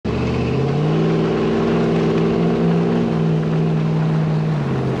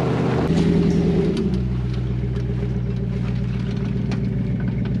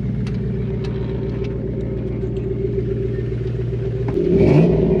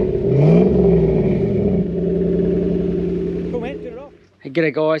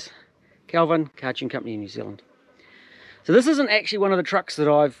G'day guys, Calvin, Car Tune Company in New Zealand. So this isn't actually one of the trucks that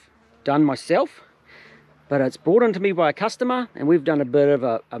I've done myself, but it's brought into me by a customer and we've done a bit of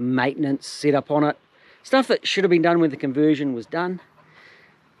a maintenance setup on it. Stuff that should have been done when the conversion was done.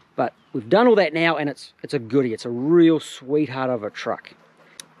 But we've done all that now and it's a goodie. It's a real sweetheart of a truck.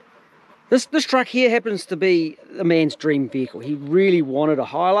 This truck here happens to be the man's dream vehicle. He really wanted a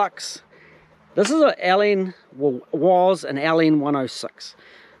Hilux. This is was an LN106,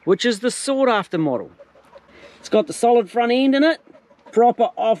 which is the sought after model. It's got the solid front end in it,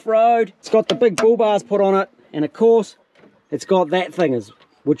 proper off-road. It's got the big bull bars put on it, and of course, it's got that thing,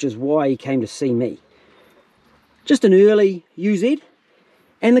 which is why he came to see me. Just an early UZ,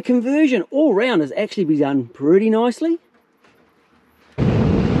 and the conversion all round has actually been done pretty nicely.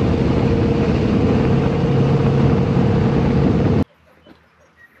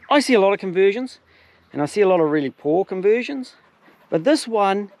 I see a lot of conversions, and I see a lot of really poor conversions, but this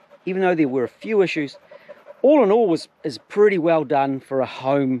one, even though there were a few issues, all in all is pretty well done for a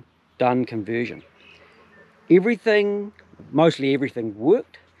home done conversion. Mostly everything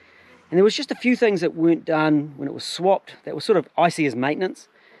worked, and there was just a few things that weren't done when it was swapped that was sort of I see as maintenance,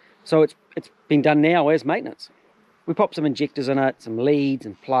 so it's been done now as maintenance. We popped some injectors in it, some leads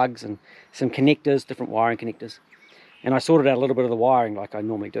and plugs and some connectors, different wiring connectors. And I sorted out a little bit of the wiring like I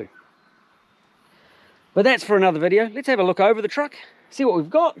normally do. But that's for another video. Let's have a look over the truck, see what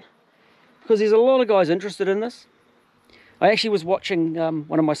we've got, because there's a lot of guys interested in this. I actually was watching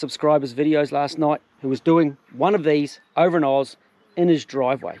one of my subscribers' videos last night who was doing one of these over in Oz in his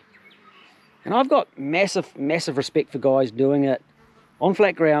driveway. And I've got massive respect for guys doing it on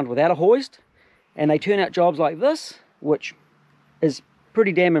flat ground without a hoist, and they turn out jobs like this, which is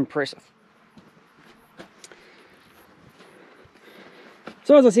pretty damn impressive.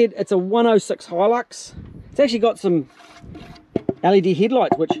 So as I said, it's a 106 Hilux. It's actually got some LED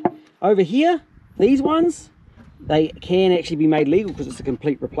headlights, which over here, these ones, they can actually be made legal because it's a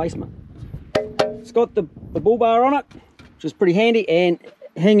complete replacement. It's got the bull bar on it, which is pretty handy, and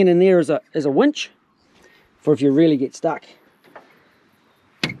hanging in there is a winch for if you really get stuck.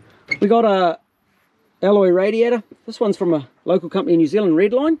 We got a alloy radiator. This one's from a local company in New Zealand,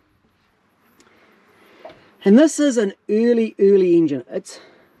 Redline. And this is an early engine.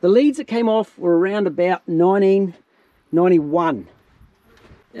 The leads that came off were around about 1991.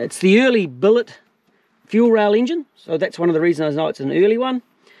 It's the early billet fuel rail engine, so that's one of the reasons I know it's an early one.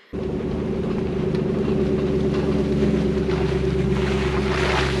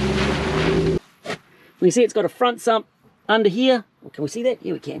 We see it's got a front sump under here. Can we see that?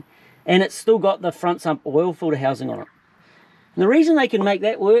 Yeah, we can. And it's still got the front sump oil filter housing on it. And the reason they can make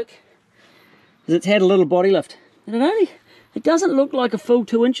that work is it's had a little body lift, and it doesn't look like a full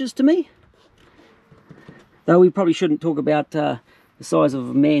 2 inches to me, though we probably shouldn't talk about the size of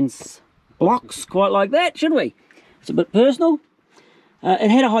a man's blocks quite like that, should we? It's a bit personal.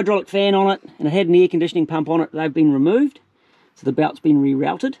 It had a hydraulic fan on it and it had an air conditioning pump on it. They've been removed, so the belt's been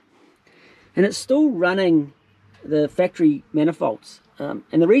rerouted, and it's still running the factory manifolds, and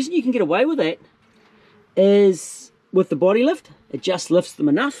the reason you can get away with that is with the body lift, it just lifts them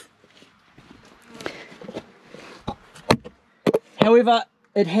enough. However,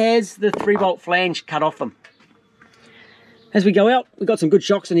 it has the 3-bolt flange cut off them. As we go out, we've got some good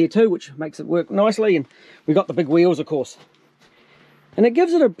shocks in here too, which makes it work nicely, and we've got the big wheels, of course. And it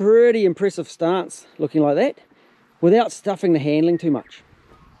gives it a pretty impressive stance, looking like that, without stuffing the handling too much.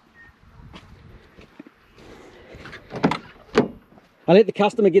 I let the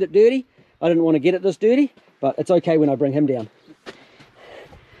customer get it dirty. I didn't want to get it this dirty, but it's okay when I bring him down.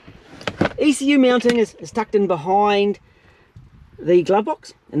 ECU mounting is tucked in behind the glove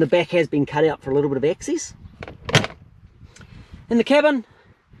box, and the back has been cut out for a little bit of access. In the cabin,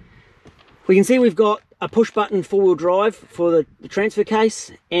 we can see we've got a push button 4-wheel drive for the transfer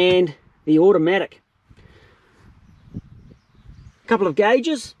case and the automatic. A couple of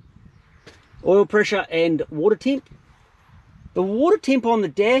gauges, oil pressure and water temp. The water temp on the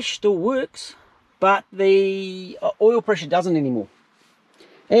dash still works, but the oil pressure doesn't anymore.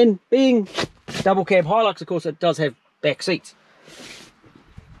 And being double cab Hilux, of course, it does have back seats.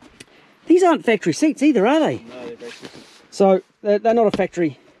 These aren't factory seats either, are they? No, they're factory seats. So they're not a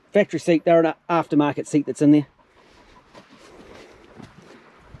factory seat, they're an aftermarket seat that's in there.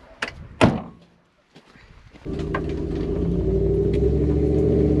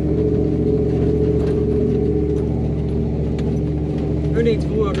 Who needs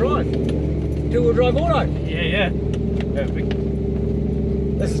 4-wheel drive? 2-wheel drive auto? Yeah. Perfect.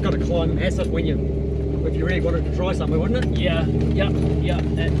 This has got to climb massive if you really wanted to try somewhere, wouldn't it? Yeah.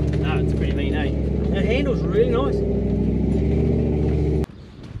 No, it's pretty mean, eh? And it handles really nice.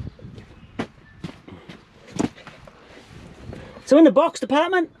 So in the box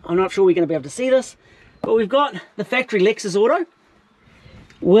department, I'm not sure we're going to be able to see this, but we've got the factory Lexus Auto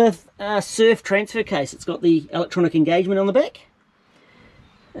with a surf transfer case. It's got the electronic engagement on the back.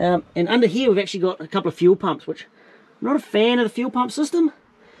 And under here we've actually got a couple of fuel pumps, which I'm not a fan of the fuel pump system,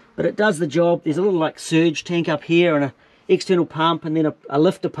 but it does the job. There's a little like surge tank up here and an external pump, and then a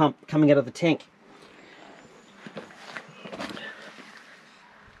lifter pump coming out of the tank.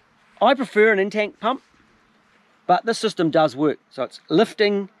 I prefer an in-tank pump, but this system does work. So it's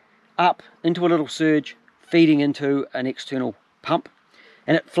lifting up into a little surge, feeding into an external pump,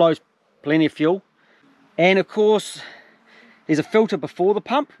 and it flows plenty of fuel. And of course, there's a filter before the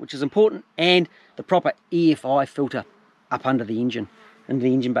pump, which is important, and the proper EFI filter up under the engine, into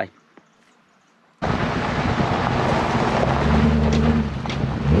the engine bay.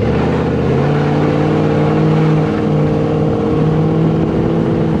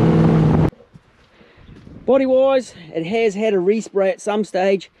 Body wise, it has had a respray at some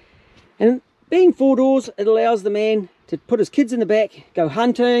stage, and being 4 doors, it allows the man to put his kids in the back, go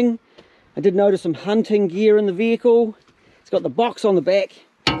hunting. I did notice some hunting gear in the vehicle. It's got the box on the back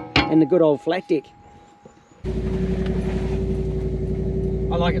and the good old flat deck.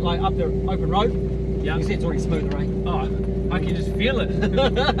 I like it like up the open road. Yeah. You see it's already smooth, right? Oh, I can just feel it.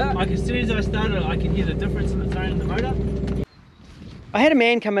 Like as soon as I started, I can hear the difference in the tone of the motor. I had a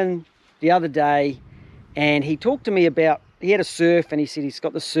man come in the other day, and he talked to me about, he had a surf, and he said he's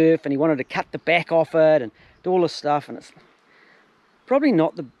got the surf and he wanted to cut the back off it and do all this stuff, and it's probably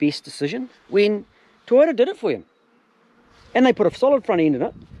not the best decision when Toyota did it for him. And they put a solid front end in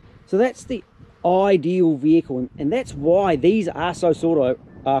it. So that's the ideal vehicle, and that's why these are so sought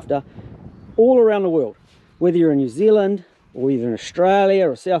after all around the world. Whether you're in New Zealand or either in Australia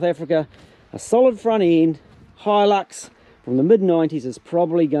or South Africa, a solid front end hilux from the mid-90s is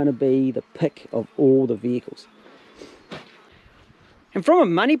probably going to be the pick of all the vehicles. And from a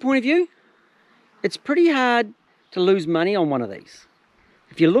money point of view, it's pretty hard to lose money on one of these.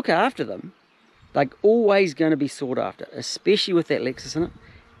 If you look after them, they're always going to be sought after, especially with that Lexus in it.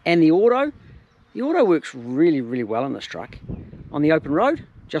 And the auto works really, really well in this truck. On the open road,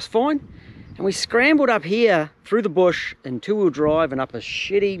 just fine. And we scrambled up here through the bush in 2-wheel drive and up a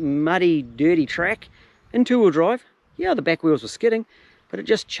shitty, muddy, dirty track in 2-wheel drive. Yeah, the back wheels were skidding, but it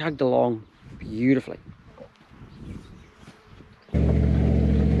just chugged along beautifully.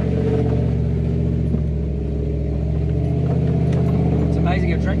 It's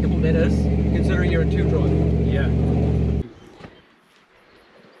amazing how tractable that is, considering you're in 2-wheel drive. Yeah.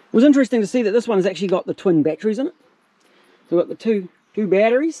 It was interesting to see that this one has actually got the twin batteries in it. So we've got the two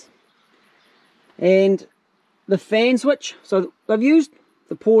batteries and the fan switch. So I've used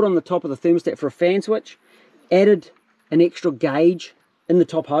the port on the top of the thermostat for a fan switch, added an extra gauge in the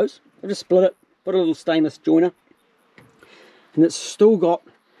top hose. I just split it, put a little stainless joiner, and it's still got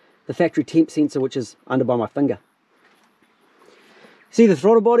the factory temp sensor, which is under by my finger. See, the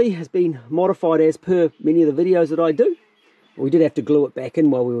throttle body has been modified as per many of the videos that I do. We did have to glue it back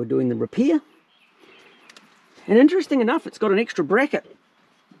in while we were doing the repair. And interesting enough, it's got an extra bracket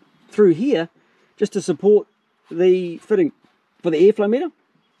through here just to support the fitting for the airflow meter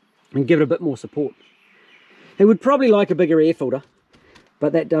and give it a bit more support. It would probably like a bigger air filter,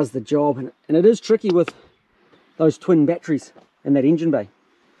 but that does the job, and it is tricky with those twin batteries in that engine bay.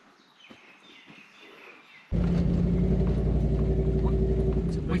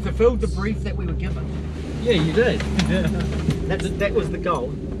 We fulfilled the brief that we were given. Yeah, you did. That was the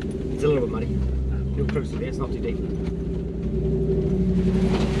goal. It's a little bit muddy. You'll cruise through there, it's not too deep.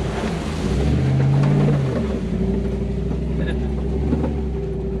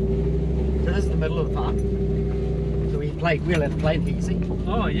 So this is the middle of the park. So we're allowed to play in here, you see.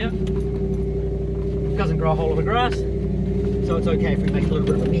 Oh, yeah. It doesn't grow a whole lot of grass, so it's okay if we make a little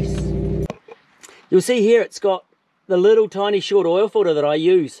bit of a mess. You'll see here it's got the little tiny short oil filter that I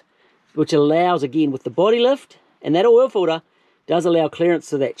use, which allows, again, with the body lift, and that oil filter does allow clearance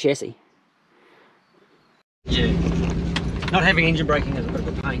to that chassis. Yeah. Not having engine braking is a bit of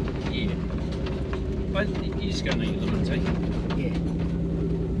a pain. Yeah. But you just got to know your limits, eh? Yeah.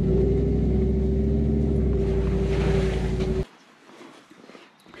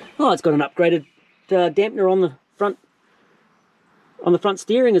 Oh, it's got an upgraded dampener on the front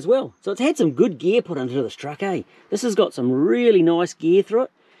steering as well. So it's had some good gear put into this truck, eh? This has got some really nice gear through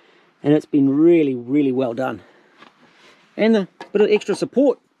it, and it's been really, really well done. And a bit of extra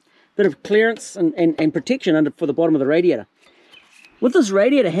support, bit of clearance and protection for the bottom of the radiator. With this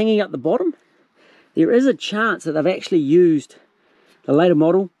radiator hanging up the bottom, there is a chance that they've actually used the later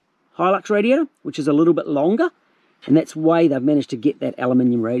model Hilux radiator, which is a little bit longer, and that's why they've managed to get that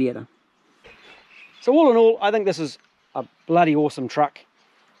aluminium radiator. So all in all, I think this is a bloody awesome truck.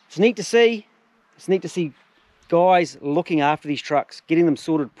 It's neat to see. It's neat to see guys looking after these trucks, getting them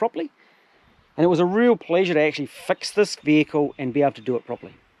sorted properly. And it was a real pleasure to actually fix this vehicle and be able to do it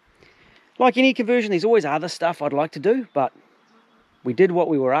properly. Like any conversion, there's always other stuff I'd like to do, but we did what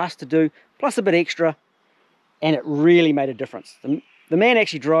we were asked to do, plus a bit extra, and it really made a difference. The man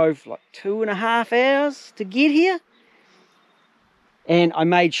actually drove like 2.5 hours to get here, and I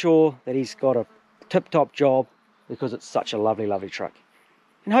made sure that he's got a tip-top job because it's such a lovely, lovely truck.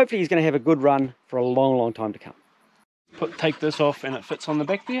 And hopefully he's going to have a good run for a long, long time to come. Take this off and it fits on the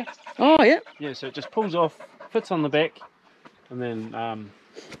back there. Oh, yeah. Yeah, so it just pulls off, fits on the back, and then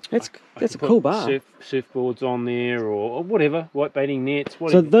that's a cool bar. Surfboards on there or whatever, white baiting nets, So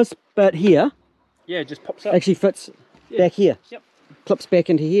whatever. this bit here, yeah, it just pops up. actually fits back here. Yep. Clips back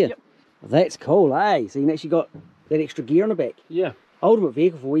into here. Yep. Well, that's cool, eh? So you actually got that extra gear on the back. Yeah. Ultimate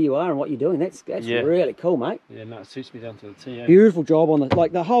vehicle for where you are and what you're doing. That's Yeah. really cool, mate. Yeah, no, it suits me down to the T. Beautiful job on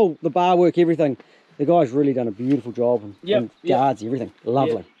the bar work, everything. The guy's really done a beautiful job, and guards, everything.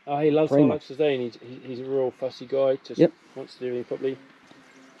 Lovely. Yep. Oh, he loves Primo. Hilux today, and he's a real fussy guy. Just wants to do everything properly.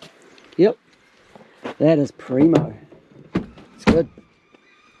 Yep. That is primo. It's good.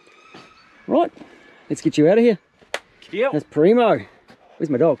 Right, let's get you out of here. Yep. That's primo. Where's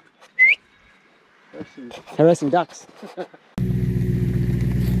my dog? Harassing ducks.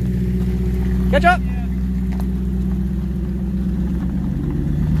 Catch up!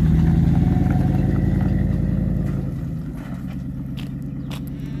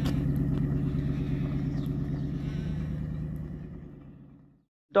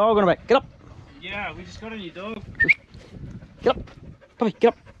 Dog on the back. Get up. Yeah, we just got a new dog. Get up. Puppy, get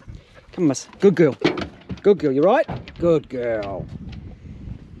up. Come on, miss. Good girl. Good girl. You right? Good girl.